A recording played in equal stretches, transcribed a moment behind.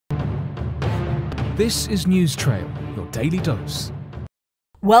This is News Trail, your daily dose.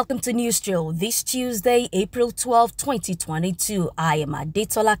 Welcome to News Trail this Tuesday, April 12, 2022. I am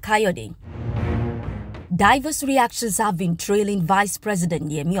Adetola Kayode. Diverse reactions have been trailing Vice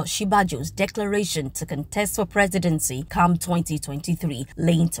President Osibajo'S declaration to contest for presidency come 2023,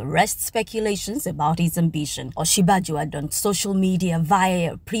 laying to rest speculations about his ambition. Osibajo had on social media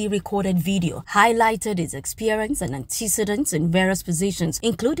via a pre-recorded video highlighted his experience and antecedents in various positions,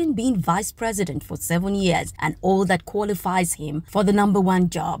 including being vice president for 7 years and all that qualifies him for the #1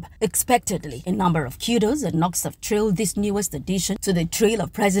 job. Expectedly, a number of kudos and knocks have trailed this newest addition to the trail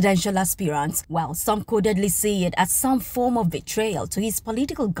of presidential aspirants, while some codedly see it as some form of betrayal to his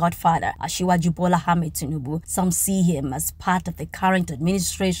political godfather, Asiwaju Bola Ahmed Tinubu. Some see him as part of the current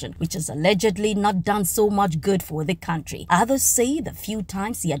administration, which has allegedly not done so much good for the country. Others say the few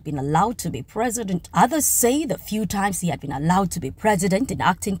times he had been allowed to be president in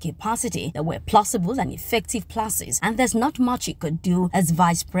acting capacity, there were plausible and effective places, and there's not much he could do as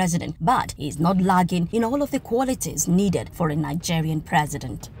vice president, but he is not lagging in all of the qualities needed for a Nigerian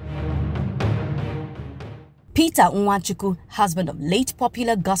president. Peter Nwachukwu, husband of late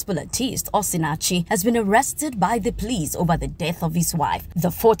popular gospel artist OSINACHI'S, has been arrested by the police over the death of his wife. The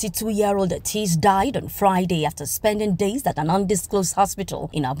 42-year-old artist died on Friday after spending days at an undisclosed hospital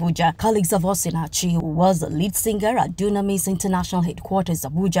in Abuja. Colleagues of OSINACHI, who was the lead singer at Dunamis International Headquarters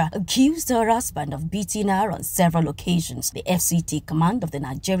Abuja, accused her husband of beating her on several occasions. The FCT command of the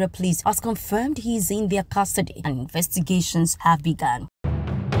Nigeria Police has confirmed he is in their custody and investigations have begun.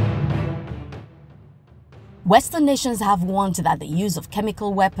 Western nations have warned that the use of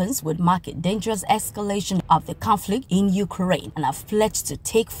chemical weapons would mark a dangerous escalation of the conflict in Ukraine and have pledged to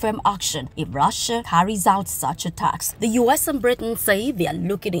take firm action if Russia carries out such attacks. The US and Britain say they are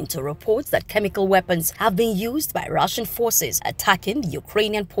looking into reports that chemical weapons have been used by Russian forces attacking the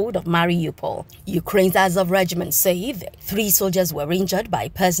Ukrainian port of Mariupol. Ukraine's Azov regiment say that 3 soldiers were injured by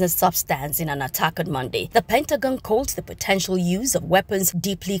poisonous substance in an attack on Monday. The Pentagon called the potential use of weapons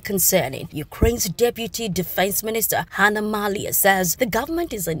deeply concerning. Ukraine's Deputy Defense Minister Hannah Malia says the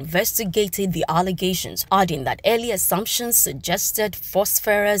government is investigating the allegations, adding that early assumptions suggested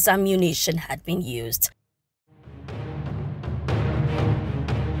phosphorus ammunition had been used.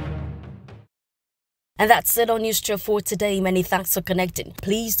 And that's it on News Trail for today. Many thanks for connecting.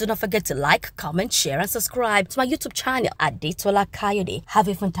 Please do not forget to like, comment, share and subscribe to my YouTube channel at Adetola Kayode. Have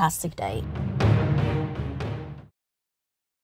a fantastic day.